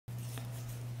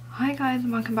Hi guys,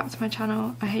 and welcome back to my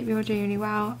channel. I hope you're all doing really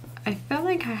well. I feel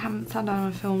like I haven't sat down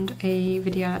and filmed a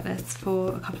video like this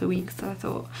for a couple of weeks, so I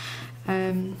thought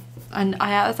and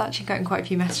I was actually getting quite a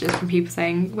few messages from people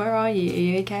saying, where are you? Are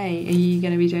you okay? Are you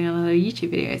going to be doing another YouTube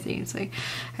video soon? So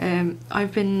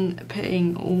I've been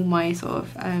putting all my sort of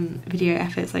video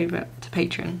efforts over to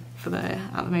Patreon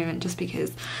at the moment, just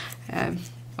because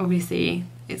obviously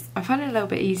I find it a little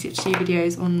bit easier to do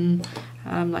videos on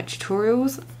like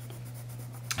tutorials,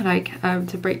 like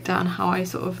to break down how I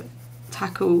sort of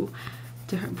tackle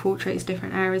different portraits,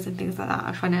 different areas and things like that.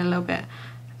 I find it a little bit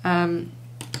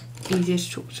easier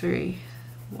to talk through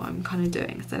what I'm kind of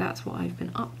doing, so that's what I've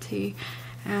been up to.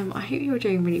 I hope you're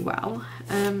doing really well.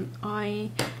 As I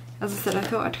said, I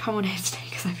thought I'd come on here today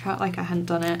because I felt like I hadn't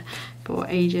done it for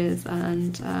ages,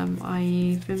 and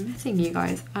I've been missing you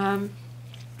guys.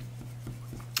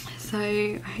 So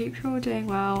I hope you're all doing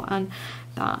well and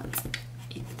that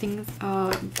things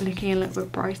are looking a little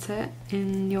bit brighter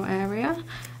in your area.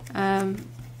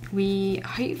 We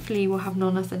hopefully will have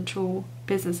non-essential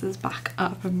businesses back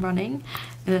up and running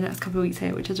in the next couple of weeks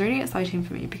here, which is really exciting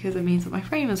for me because it means that my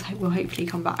framers will hopefully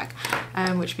come back,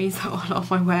 which means that a lot of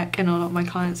my work and a lot of my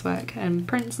clients' work and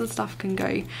prints and stuff can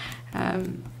go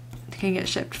can get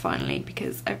shipped finally,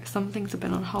 because some things have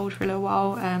been on hold for a little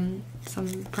while.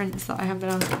 Some prints that I haven't been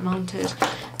able to get mounted,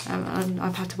 and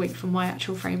I've had to wait for my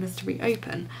actual framers to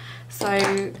reopen.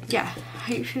 So yeah,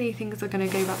 hopefully things are going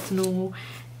to go back to normal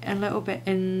a little bit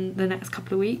in the next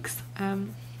couple of weeks.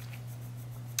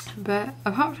 But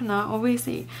apart from that,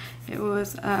 obviously it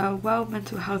was World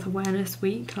Mental Health Awareness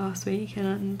Week last week,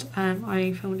 and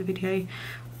I filmed a video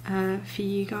for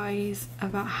you guys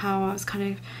about how I was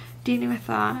kind of dealing with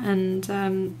that,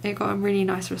 and it got a really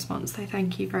nice response, so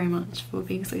thank you very much for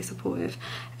being so supportive.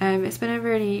 It's been a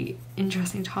really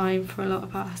interesting time for a lot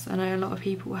of us. I know a lot of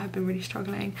people have been really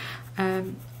struggling.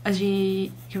 As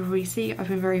you can probably see, I've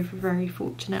been very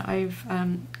fortunate. I've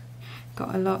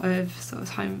got a lot of sort of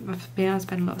time, I've been able to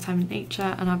spend a lot of time in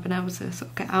nature, and I've been able to sort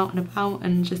of get out and about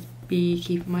and just be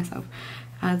keeping myself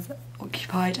as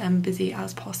occupied and busy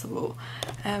as possible.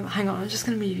 Hang on, I'm just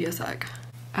going to move you a sec.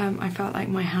 I felt like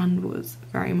my hand was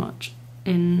very much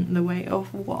in the way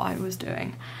of what I was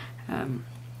doing.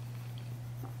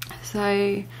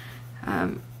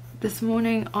 This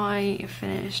morning I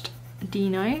finished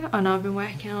Dino, and I've been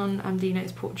working on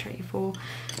Dino's portrait for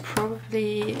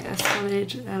probably a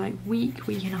solid like week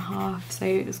and a half, so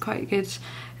it was quite good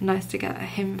and nice to get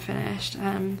him finished.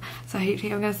 So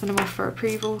hopefully I'm going to send him off for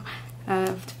approval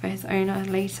for his owner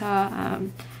later,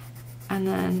 and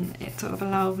then it sort of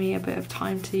allowed me a bit of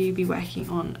time to be working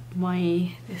on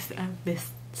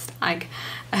this stag,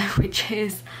 which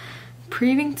is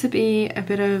proving to be a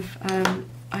bit of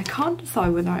I can't decide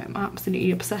whether I'm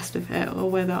absolutely obsessed with it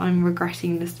or whether I'm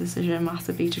regretting this decision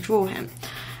massively to draw him,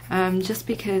 just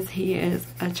because he is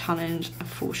a challenge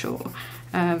for sure.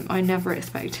 I never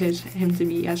expected him to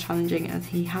be as challenging as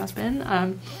he has been.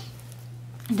 Don't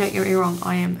get me wrong,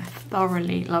 I am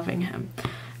thoroughly loving him,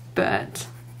 but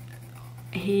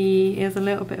he is a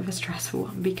little bit of a stressful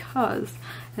one because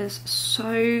there's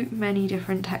so many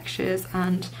different textures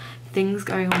and things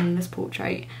going on in this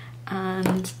portrait,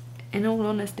 and in all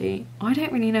honesty I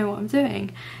don't really know what I'm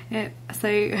doing. So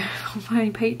on my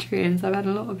Patreons I've had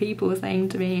a lot of people saying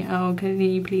to me, oh, can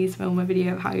you please film a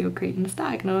video of how you're creating the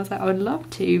stag, and I was like, I would love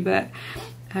to, but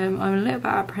I'm a little bit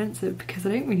apprehensive because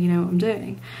I don't really know what I'm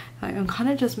doing. Like, I'm kind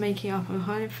of just making up, I'm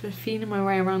kind of feeling my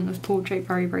way around this portrait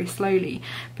very slowly,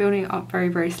 building it up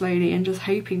very slowly, and just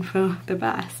hoping for the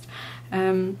best,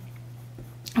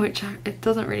 which it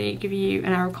doesn't really give you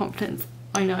an air of confidence,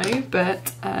 I know,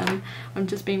 but I'm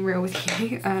just being real with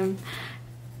you.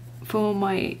 For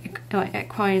my like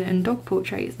equine and dog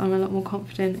portraits, I'm a lot more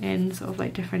confident in sort of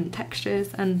like different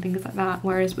textures and things like that,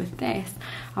 whereas with this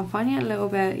I'm finding it a little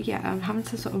bit, yeah, I'm having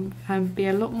to sort of be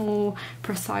a lot more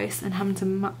precise and having to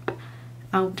map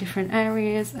out different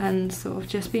areas, and sort of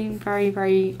just being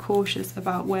very cautious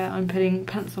about where I'm putting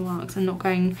pencil marks and not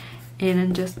going in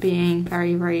and just being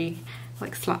very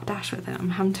like slapdash with it.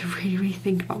 I'm having to really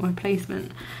think about my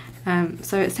placement.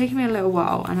 So it's taken me a little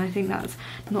while, and I think that's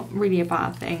not really a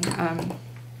bad thing,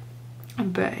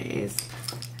 but it is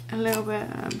a little bit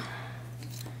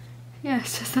yeah,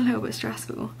 it's just a little bit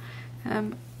stressful.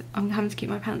 I'm having to keep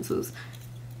my pencils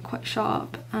quite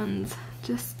sharp, and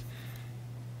just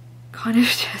kind of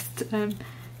just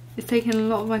it's taken a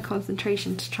lot of my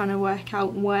concentration to trying to work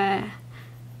out where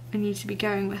I need to be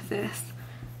going with this.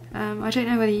 I don't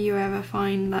know whether you ever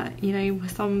find that, you know,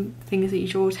 some things that you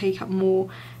draw take up more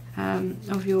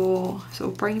of your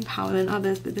sort of brain power than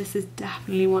others, but this is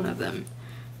definitely one of them.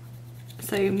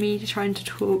 so me trying to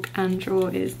talk and draw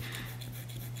is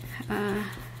a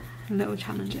little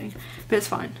challenging, but it's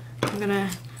fine. I'm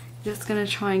just gonna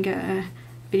try and get a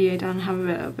video done, have a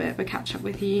little bit of a catch up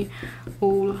with you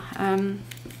all.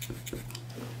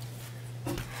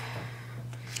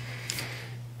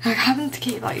 Like having to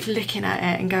keep like looking at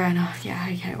it and going, oh yeah,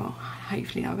 okay, well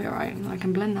hopefully that'll be alright, and I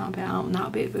can blend that bit out and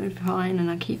that'll be fine,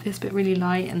 and I keep this bit really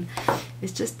light, and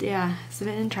it's just, yeah, it's a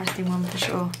bit interesting one for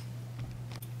sure.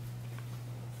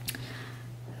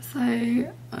 So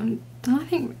I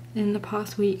think in the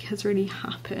past week has really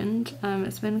happened.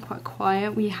 It's been quite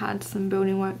quiet. We had some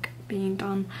building work being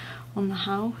done on the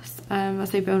house. I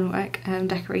say building work,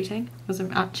 decorating, it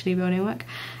wasn't actually building work.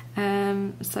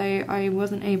 So I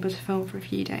wasn't able to film for a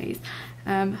few days.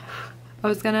 I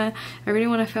really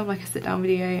want to film like a sit down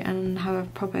video and have a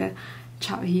proper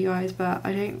chat with you guys, but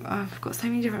I've got so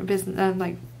many different business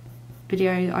like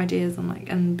video ideas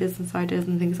and business ideas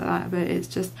and things like that, but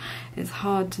it's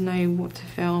hard to know what to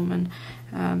film, and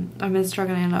I've been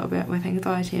struggling a little bit with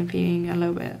anxiety and feeling a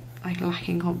little bit like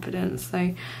lacking confidence,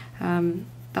 so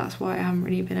that's why I haven't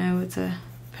really been able to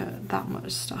put that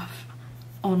much stuff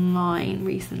online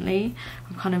recently.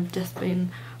 I've kind of just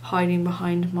been hiding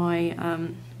behind my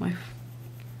my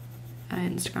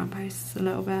Instagram posts a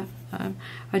little bit.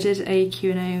 I did a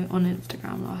Q&A on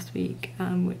Instagram last week,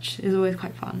 which is always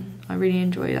quite fun. I really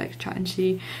enjoy like chatting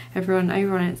to everyone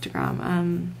over on Instagram,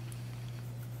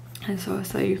 and so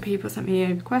people sent me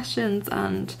over questions,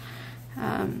 and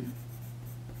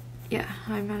yeah,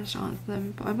 I managed to answer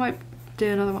them, but I might do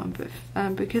another one,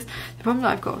 but because the problem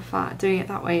that I've got with that, doing it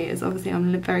that way, is obviously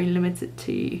I'm very limited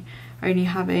to only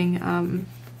having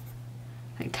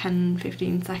like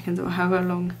 10-15 seconds or however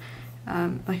long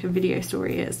like a video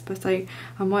story is. But so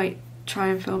I might try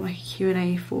and film like a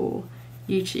Q&A for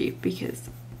YouTube, because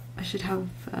I should have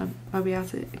I'll be able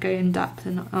to go in depth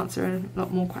and answer a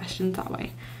lot more questions that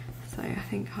way. So I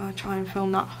think I'll try and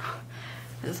film that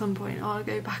at some point. I'll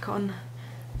go back on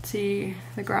to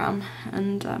the gram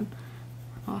and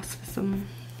ask for some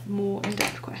more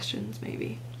in-depth questions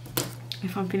maybe,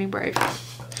 if I'm feeling brave.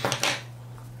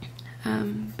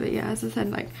 But yeah, as I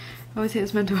said, like obviously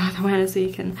it's Mental Health Awareness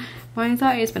Week and my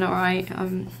anxiety has been alright.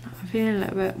 I'm feeling a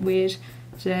little bit weird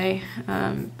today,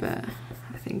 but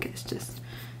I think it's just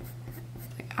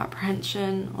like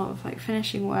apprehension of like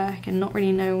finishing work and not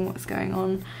really knowing what's going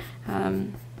on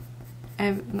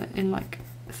in like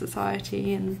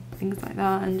society and things like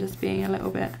that, and just being a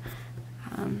little bit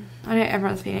I know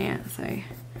everyone's feeling it, so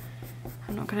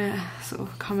I'm not gonna sort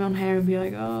of come on here and be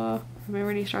like, oh, I've been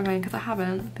really struggling, because I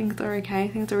haven't. Things are okay,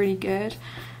 things are really good.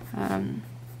 I've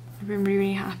been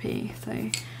really happy,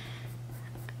 so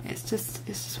it's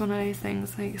just one of those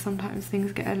things. Like sometimes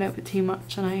things get a little bit too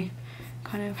much and I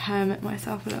kind of hermit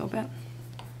myself a little bit.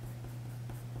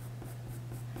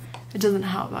 It doesn't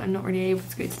help that I'm not really able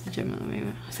to go to the gym at the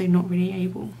moment. I say not really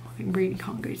able, I really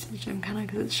can't go to the gym, can I,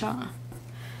 because it's shut.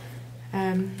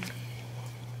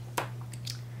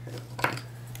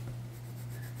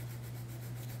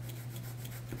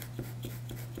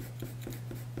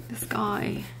 This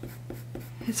guy,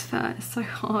 his fur is so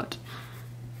hard.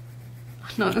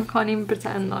 I can't even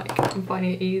pretend like I'm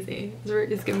finding it easy.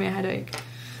 It's giving me a headache.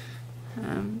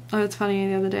 Oh, it's funny,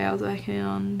 the other day I was working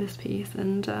on this piece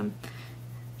and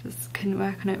just couldn't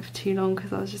work on it for too long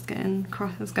because I was just going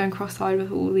cross-eyed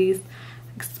with all these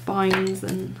like, spines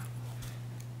and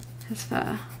his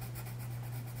fur.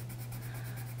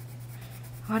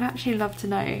 I'd actually love to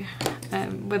know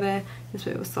whether this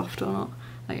bit was soft or not,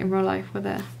 like in real life,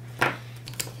 whether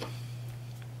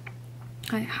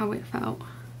like how it felt.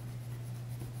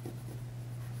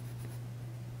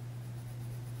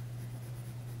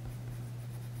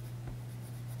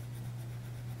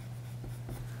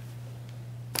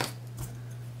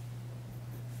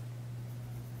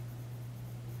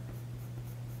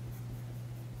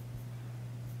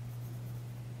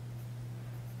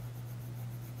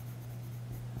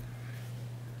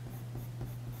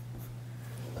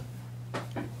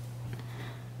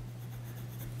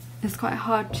 It's quite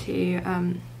hard to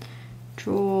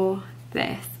draw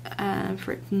this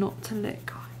for it not to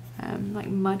look like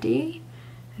muddy.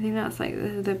 I think that's like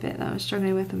the bit that I'm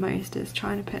struggling with the most, is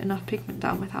trying to put enough pigment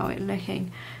down without it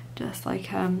looking just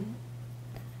like yeah,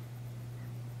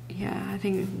 I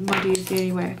think muddy is the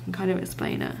only way I can kind of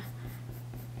explain it.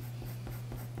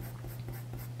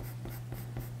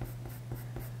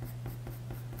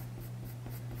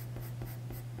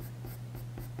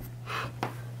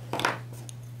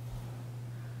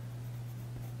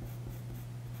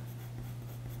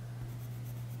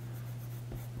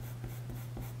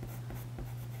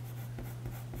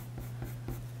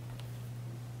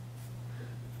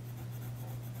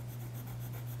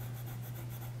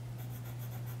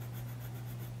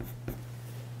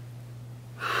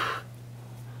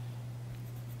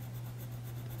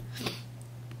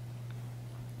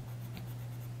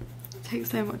 takes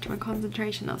so much of my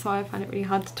concentration. That's why I find it really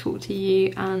hard to talk to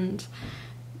you and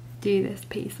do this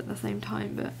piece at the same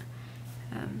time. But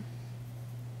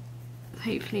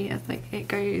hopefully as like it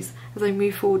goes, as I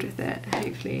move forward with it,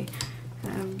 hopefully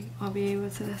I'll be able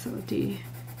to sort of do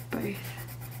both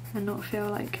and not feel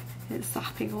like it's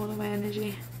sapping all of my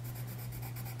energy.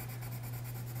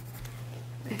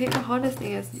 I think the hardest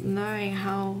thing is knowing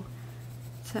how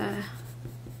to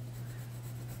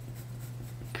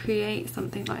create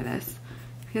something like this,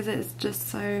 because it's just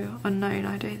so unknown.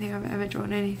 I don't think I've ever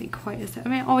drawn anything quite as, I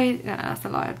mean, always, yeah, that's a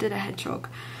lie, I did a hedgehog.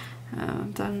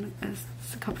 I've done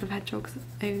a couple of hedgehogs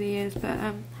over the years, but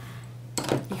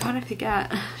you kind of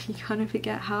forget,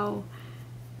 how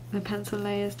the pencil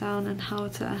layers down and how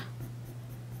to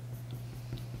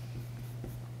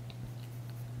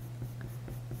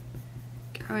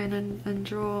go in and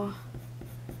draw.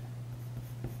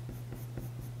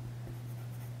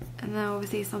 And then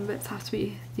obviously some bits have to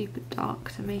be super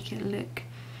dark to make it look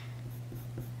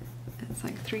as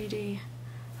like 3D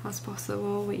as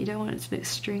possible, but you don't want it to look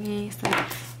stringy. So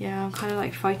yeah, I'm kind of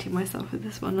like fighting myself with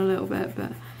this one a little bit,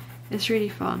 but it's really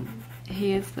fun.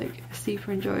 He is like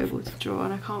super enjoyable to draw,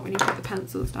 and I can't really put the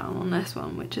pencils down on this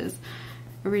one, which is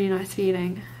a really nice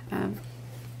feeling.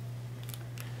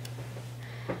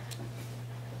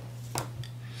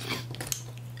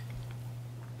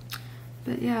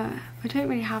 But yeah, I don't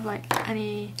really have like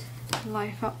any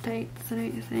life updates, I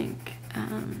don't think.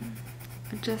 I'm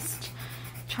just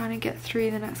trying to get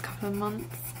through the next couple of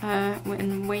months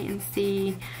and wait and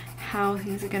see how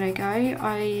things are gonna go.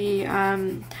 I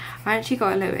actually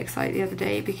got a little bit excited the other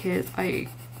day because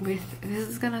this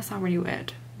is gonna sound really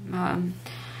weird,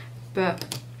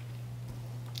 but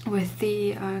with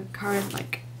the current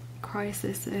like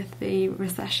crisis, with the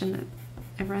recession that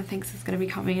everyone thinks is going to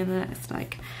be coming in the next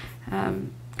like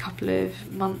couple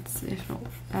of months, if not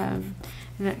in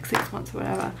the next 6 months or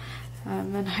whatever,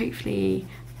 then hopefully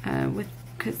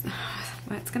because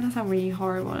it's going to sound really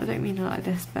horrible, I don't mean it like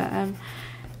this, but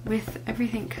with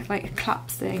everything like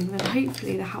collapsing, then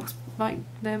hopefully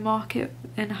the market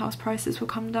and house prices will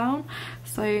come down,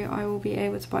 so I will be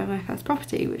able to buy my first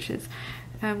property, which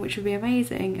would be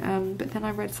amazing. But then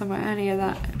I read somewhere earlier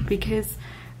that because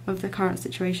of the current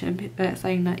situation, they're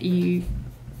saying that you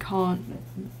can't,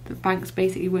 the banks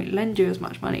basically won't lend you as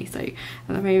much money. So at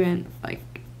the moment, like,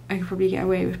 I could probably get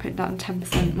away with putting down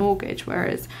 10% mortgage,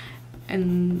 whereas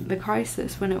in the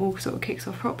crisis, when it all sort of kicks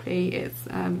off properly, it's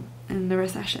in the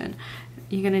recession,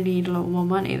 you're going to need a lot more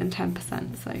money than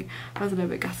 10%. So I was a little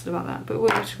bit gutted about that, but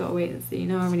we've just got to wait and see.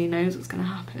 No one really knows what's going to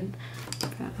happen.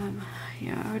 But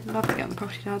yeah, I would love to get on the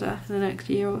property ladder in the next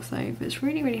year or so, but it's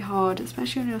really, really hard,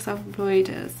 especially when you're self-employed.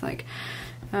 It's like,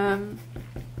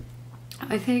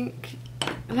 I think,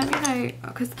 let me know,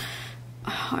 because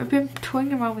I've been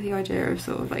toying around with the idea of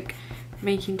sort of like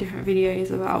making different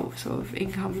videos about sort of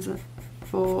incomes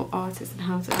for artists and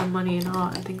how to earn money in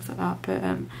art and things like that, but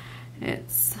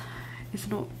it's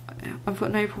not, I've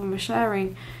got no problem with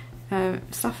sharing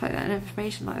stuff like that and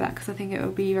information like that, because I think it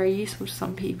will be very useful to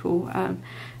some people,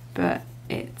 but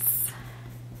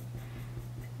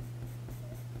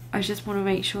I just want to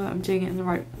make sure that I'm doing it in the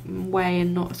right way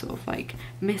and not sort of like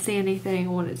missing anything. I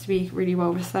want it to be really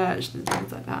well researched and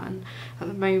things like that, and at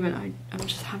the moment I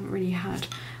just haven't really had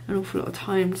an awful lot of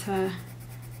time to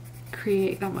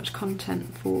create that much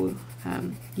content for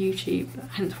YouTube,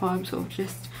 hence why I'm sort of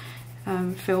just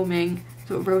filming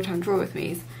sort of real-time draw with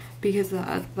me's, because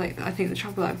like I think the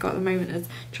trouble that I've got at the moment is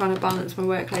trying to balance my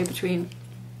workload between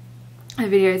the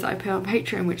videos that I put on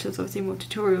Patreon, which is obviously more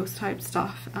tutorials type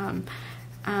stuff,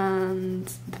 and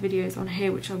the videos on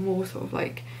here, which are more sort of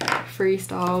like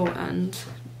freestyle and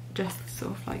just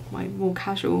sort of like my more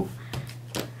casual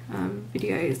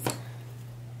videos.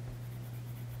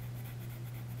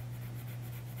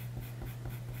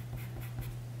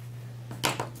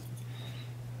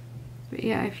 But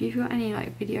yeah, if you've got any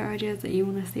like video ideas that you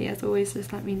want to see, as always,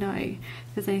 just let me know. If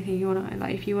there's anything you want to,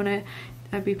 like, if you want to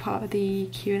be part of the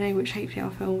Q&A, which hopefully I'll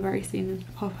film very soon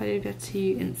and pop over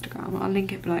to Instagram. I'll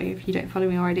link it below if you don't follow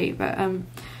me already, but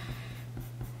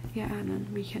yeah, and then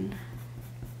we can,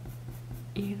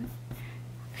 you know,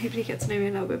 hopefully get to know me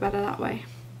a little bit better that way.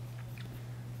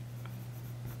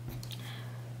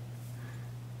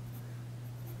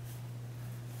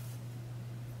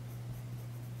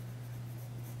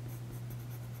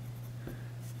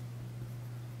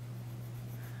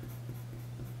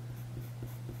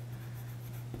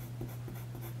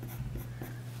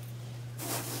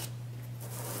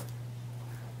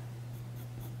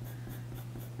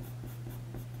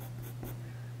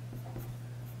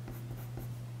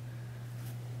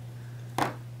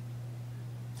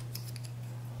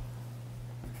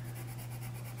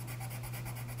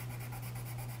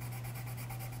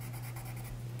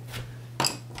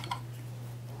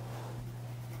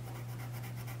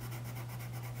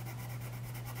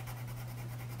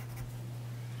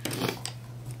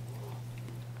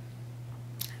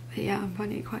 yeah, I'm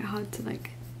finding it quite hard to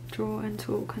like draw and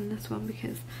talk on this one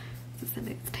because as I said,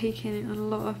 it's taking a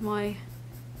lot of my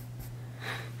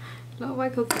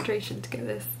concentration to get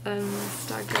this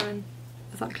stag going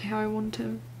exactly how I want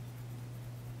him.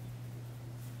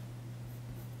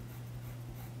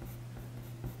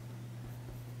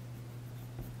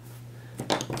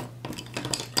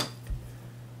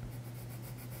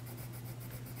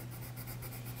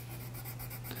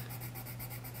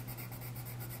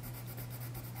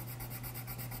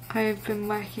 I've been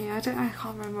working, I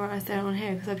can't remember what I said on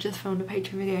here because I've just filmed a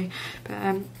Patreon video, but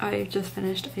I've just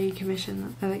finished a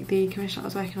commission, like the commission I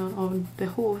was working on the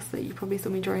horse that you probably saw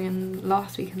me drawing in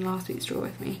last week and last week's Draw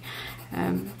With Me,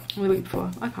 or the week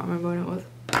before, I can't remember when it was.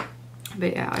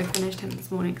 But yeah, I finished him this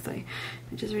morning, so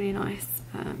which is really nice.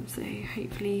 So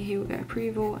hopefully he will get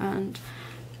approval and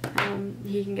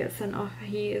he can get sent off.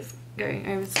 He is going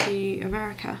over to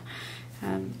America.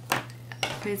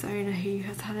 His owner, who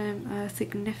has had him a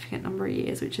significant number of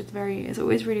years, which is it's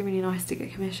always really nice to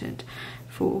get commissioned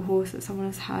for a horse that someone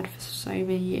has had for so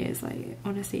many years, like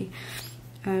honestly,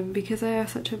 because they are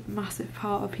such a massive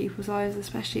part of people's lives,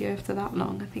 especially after that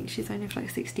long. I think she's only for like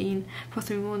 16,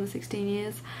 possibly more than 16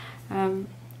 years. No,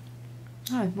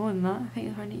 more than that. I think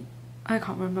it's only, I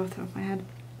can't remember off the top of my head.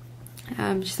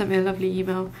 She sent me a lovely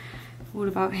email all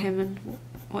about him and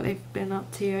what they've been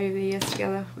up to over the years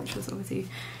together, which was obviously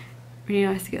really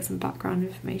nice to get some background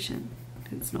information.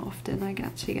 It's not often I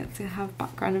actually get to have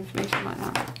background information like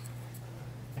that.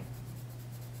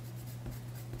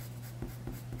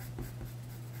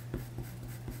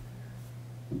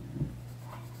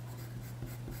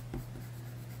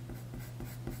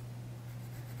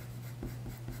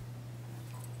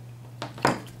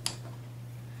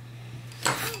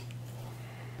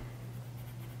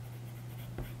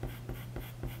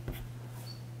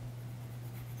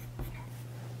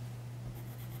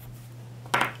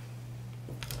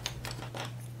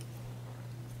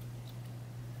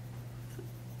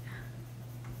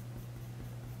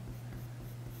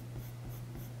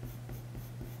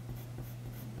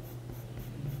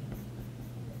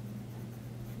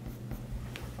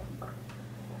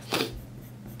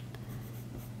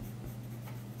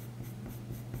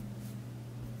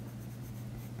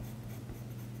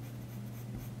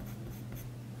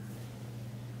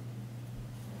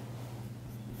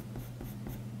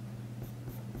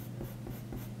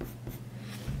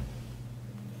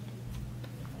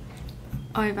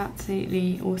 I've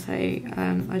absolutely also,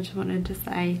 I just wanted to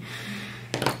say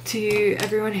to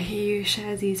everyone who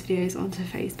shares these videos onto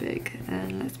Facebook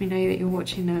and lets me know that you're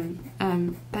watching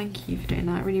them, thank you for doing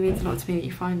that. It really means a lot to me that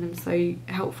you find them so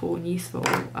helpful and useful,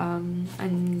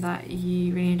 and that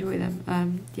you really enjoy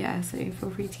them. Yeah, so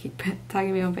feel free to keep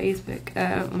tagging me on Facebook,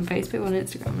 on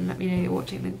Instagram, and let me know you're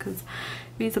watching them, because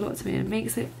it means a lot to me and it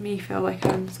makes me feel like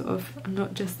I'm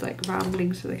not just like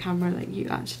rambling to the camera, like you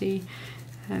actually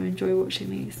enjoy watching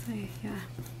these. So yeah,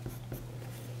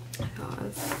 I thought it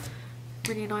was a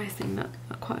really nice thing that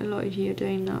quite a lot of you are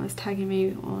doing now, is tagging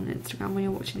me on Instagram when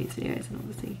you're watching these videos, and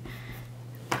obviously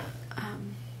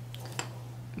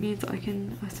means that I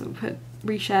can sort of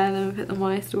reshare them and put them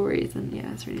on my stories, and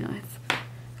yeah, it's really nice.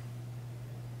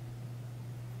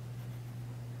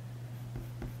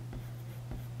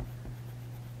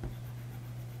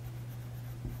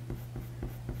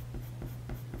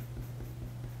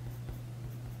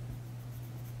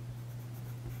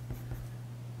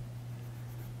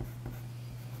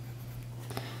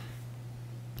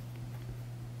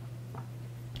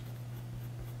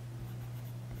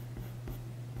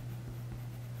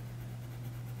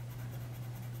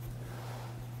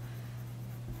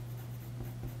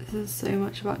 This is so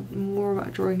much more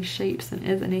about drawing shapes than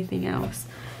is anything else.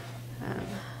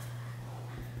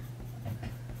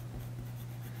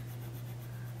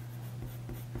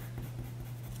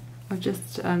 I've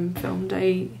just filmed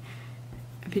a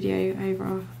video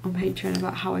over on Patreon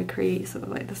about how I create sort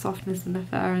of like the softness in the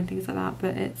fur and things like that,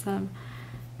 but it's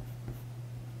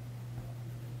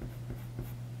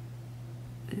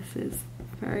this is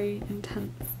very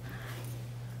intense.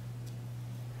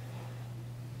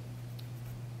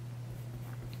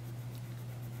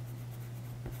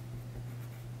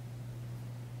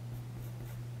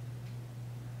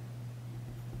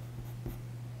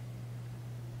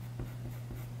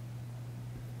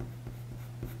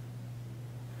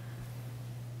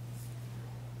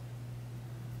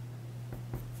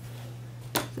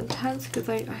 Intense because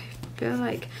I feel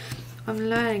like I'm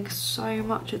learning so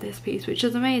much of this piece, which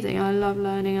is amazing. I love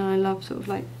learning and I love sort of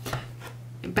like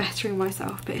bettering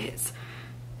myself, but it's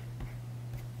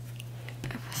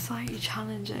slightly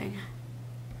challenging.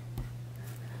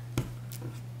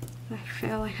 I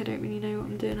feel like I don't really know what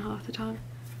I'm doing half the time.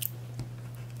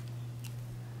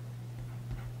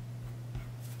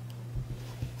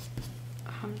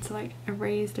 to like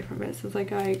erase different bits as I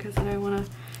go, because I don't want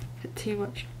to put too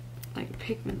much like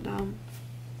pigment down.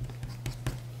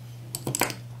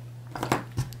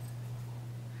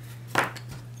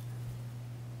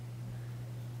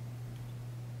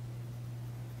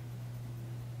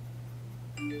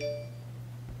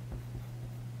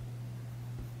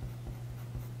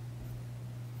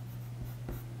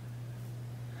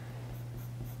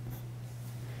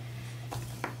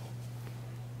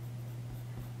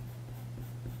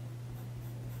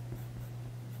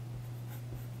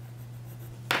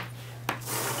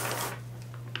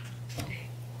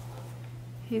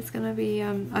 He's gonna be,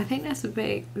 I think this would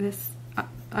be,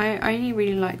 I only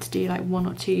really like to do like 1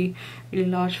 or 2 really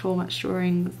large format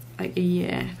drawings like a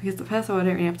year, because first of all I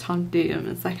don't really have time to do them,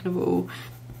 and second of all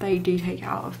they do take it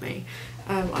out of me.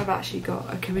 I've actually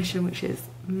got a commission which is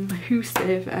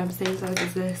massive, same size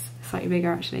as this, slightly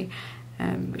bigger actually,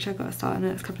 which I've got to start in the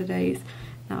next couple of days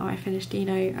now I finish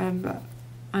Dino, but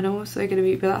I'm also going to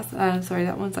be, but that's, sorry,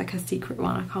 that one's like a secret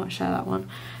one, I can't share that one,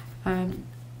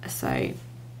 so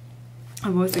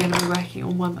I'm also going to be working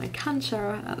on one that I can share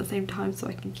at the same time, so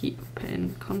I can keep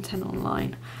putting content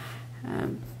online.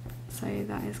 So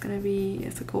that is going to be,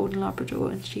 it's a golden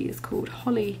Labrador, and she is called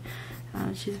Holly.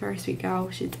 She's a very sweet girl.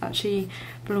 She actually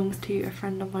belongs to a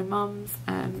friend of my mum's,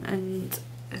 and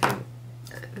I think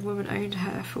the woman owned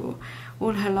her for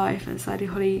all her life, and sadly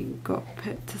Holly got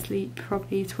put to sleep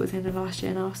probably towards the end of last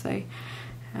year now, so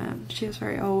she was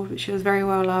very old, but she was very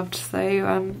well loved, so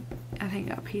I think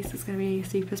that piece is going to be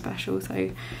super special,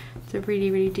 so to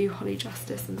really do Holly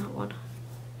justice in that one.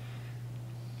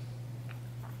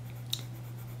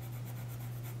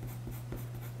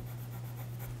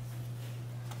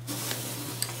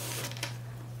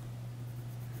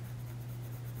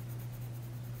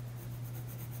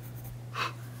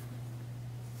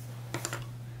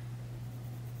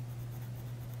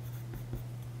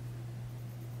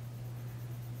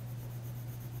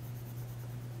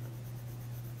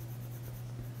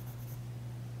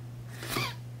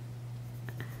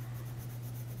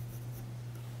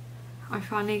 I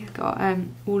finally got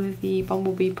all of the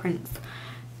bumblebee prints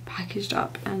packaged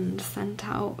up and sent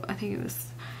out. I think it was,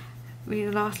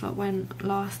 the last lot went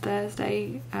last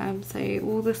Thursday, so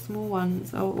all the small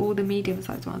ones, or all the medium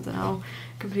sized ones, are now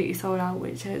completely sold out,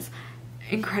 which is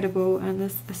incredible, and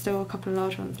there's still a couple of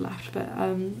large ones left, but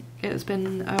it's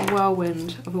been a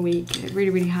whirlwind of a week, it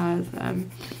really has.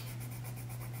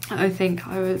 I think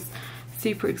I was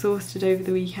super exhausted over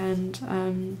the weekend,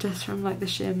 just from like the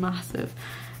sheer mass of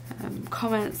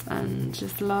comments and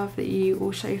just love that you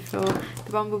all show for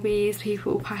the bumblebees.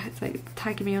 People like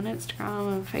tagging me on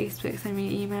Instagram and Facebook, sending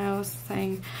me emails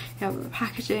saying yeah, about the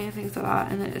packaging and things like that,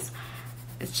 and it's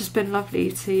just been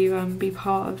lovely to be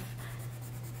part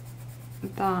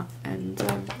of that, and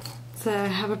to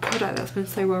have a product that's been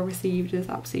so well received is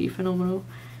absolutely phenomenal.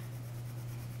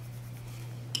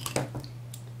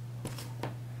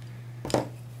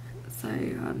 So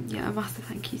yeah, a massive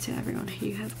thank you to everyone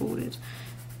who has ordered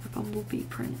a bumblebee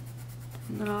print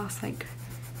in the last like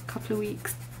couple of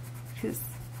weeks, because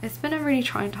it's been a really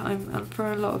trying time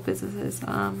for a lot of businesses,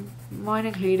 mine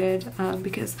included,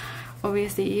 because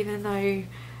obviously even though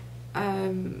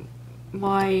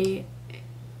my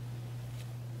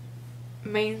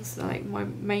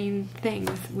main thing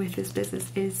with this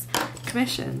business is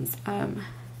commissions,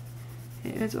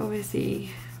 it is obviously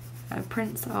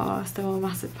prints are still a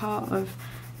massive part of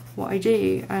what I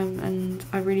do, and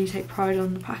I really take pride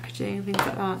on the packaging and things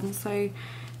like that, and so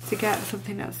to get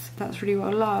something that's really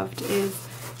well loved is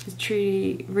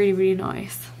truly really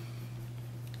nice.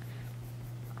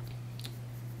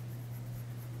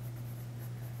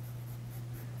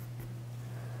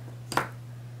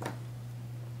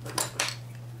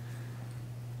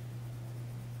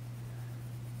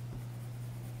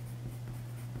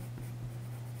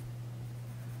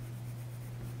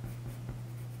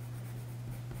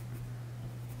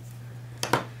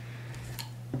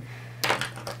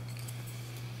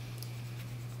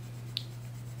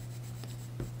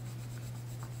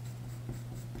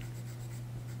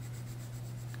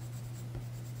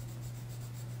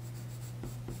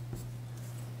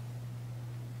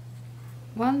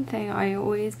 One thing I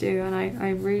always do, and I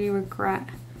really regret,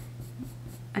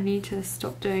 I need to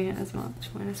stop doing it as much,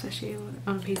 when especially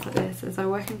on a piece like this, is I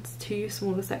work into too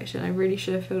small a section. I really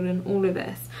should have filled in all of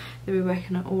this, then we're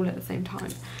working on all at the same time,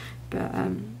 but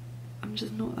I'm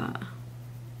just not that.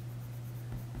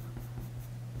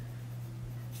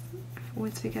 I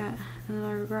always forget, and then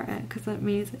I regret it, because that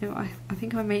means I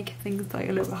think I make things like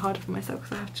a little bit harder for myself,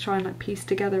 because I have to try and like piece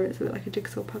together, it's a bit like a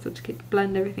jigsaw puzzle to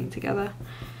blend everything together.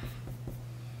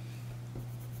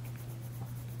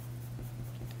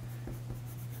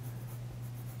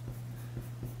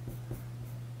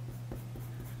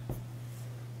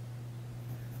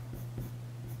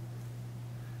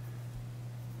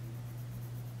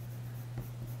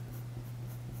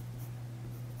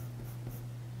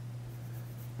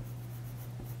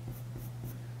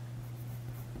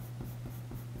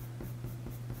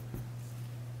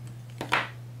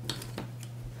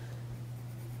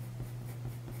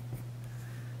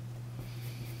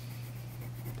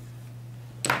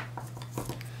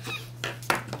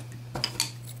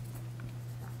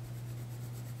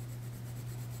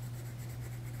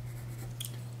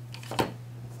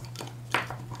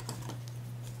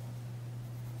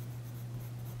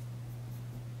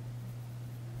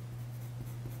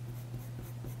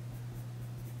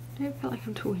 I don't feel like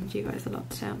I'm talking to you guys a lot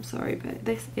today, I'm sorry, but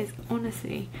this is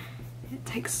honestly, it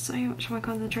takes so much of my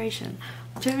concentration.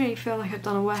 I generally feel like I've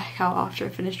done a workout after I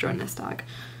finished drawing the stag,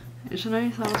 which I know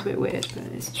sounds a bit weird, but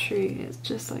it's true. It's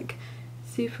just like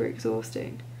super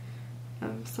exhausting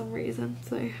for some reason,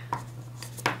 so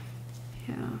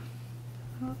yeah.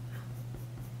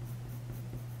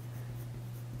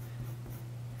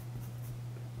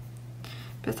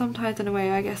 But sometimes in a way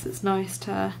I guess it's nice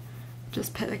to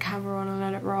just put the camera on and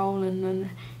let it roll, and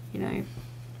then, you know,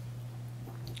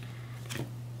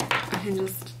 I can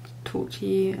just talk to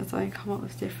you as I come up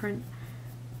with different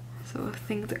sort of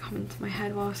things that come into my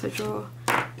head whilst I draw.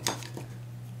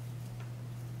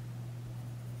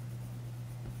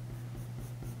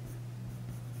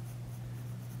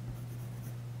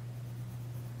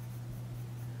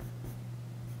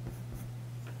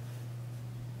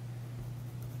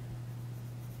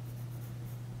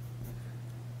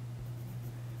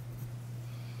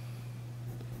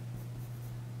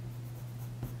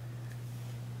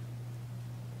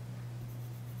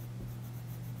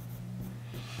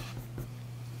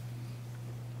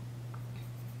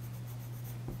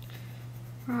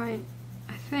 Right,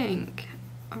 I think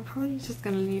I'm probably just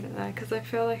going to leave it there because I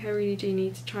feel like I really do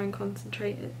need to try and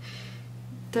concentrate it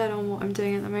dead on what I'm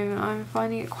doing at the moment. I'm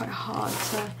finding it quite hard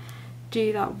to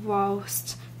do that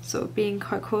whilst sort of being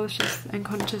quite cautious and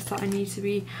conscious that I need to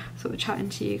be sort of chatting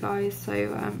to you guys.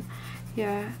 So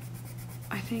yeah,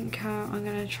 I think I'm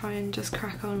going to try and just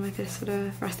crack on with this for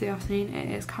the rest of the afternoon.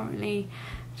 It is currently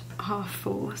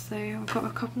 4:30, so I've got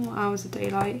a couple more hours of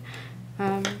daylight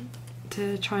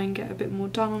to try and get a bit more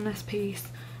done on this piece,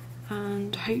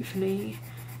 and hopefully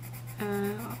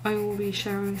I will be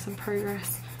sharing some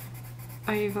progress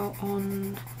over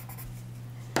on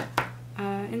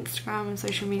Instagram and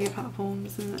social media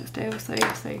platforms in the next day or so.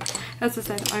 So as I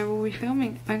said, I will be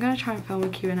filming, I'm going to try and film a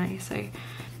Q&A, so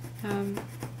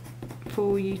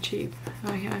for YouTube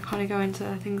I kind of go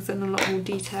into things in a lot more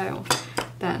detail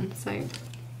then. So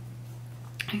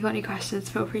if you've got any questions,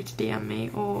 feel free to DM me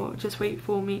or just wait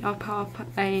for me. I'll put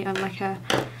up a like a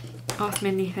Ask Me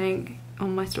Anything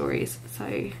on my stories,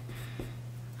 so,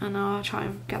 and I'll try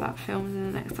and get that filmed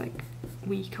in the next like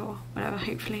week or whatever,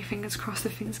 hopefully, fingers crossed,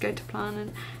 if things go to plan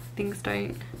and things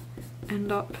don't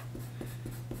end up,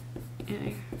 you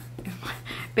know,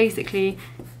 basically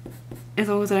as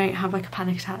long as I don't have like a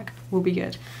panic attack, we'll be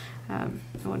good. I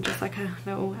want just like a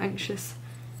little anxious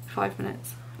 5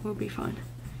 minutes, we'll be fine.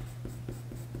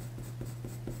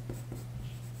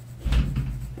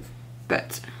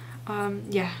 But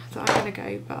yeah, so I'm gonna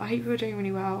go, but I hope you're doing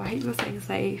really well. I hope you're staying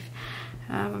safe.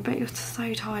 I bet you're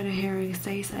so tired of hearing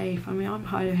stay safe. I mean, I'm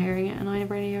tired of hearing it, and I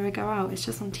rarely ever go out. It's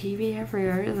just on TV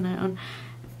everywhere, isn't it? On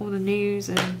all the news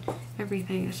and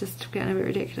everything. It's just getting a bit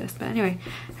ridiculous. But anyway,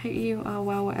 hope you are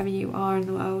well wherever you are in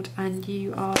the world, and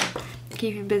you are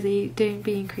keeping busy,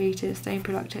 being creative, staying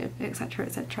productive, etc,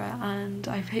 etc. And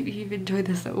I hope you've enjoyed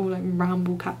this little like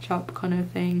ramble catch up kind of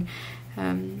thing.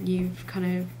 You've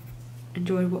kind of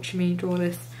enjoyed watching me draw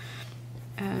this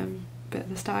bit of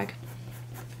the stag.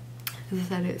 As I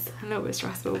said, it's a little bit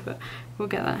stressful, but we'll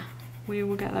get there. We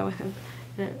will get there with him.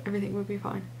 Everything will be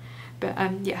fine. But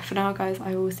yeah, for now guys,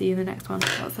 I will see you in the next one.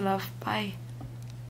 Lots of love. Bye.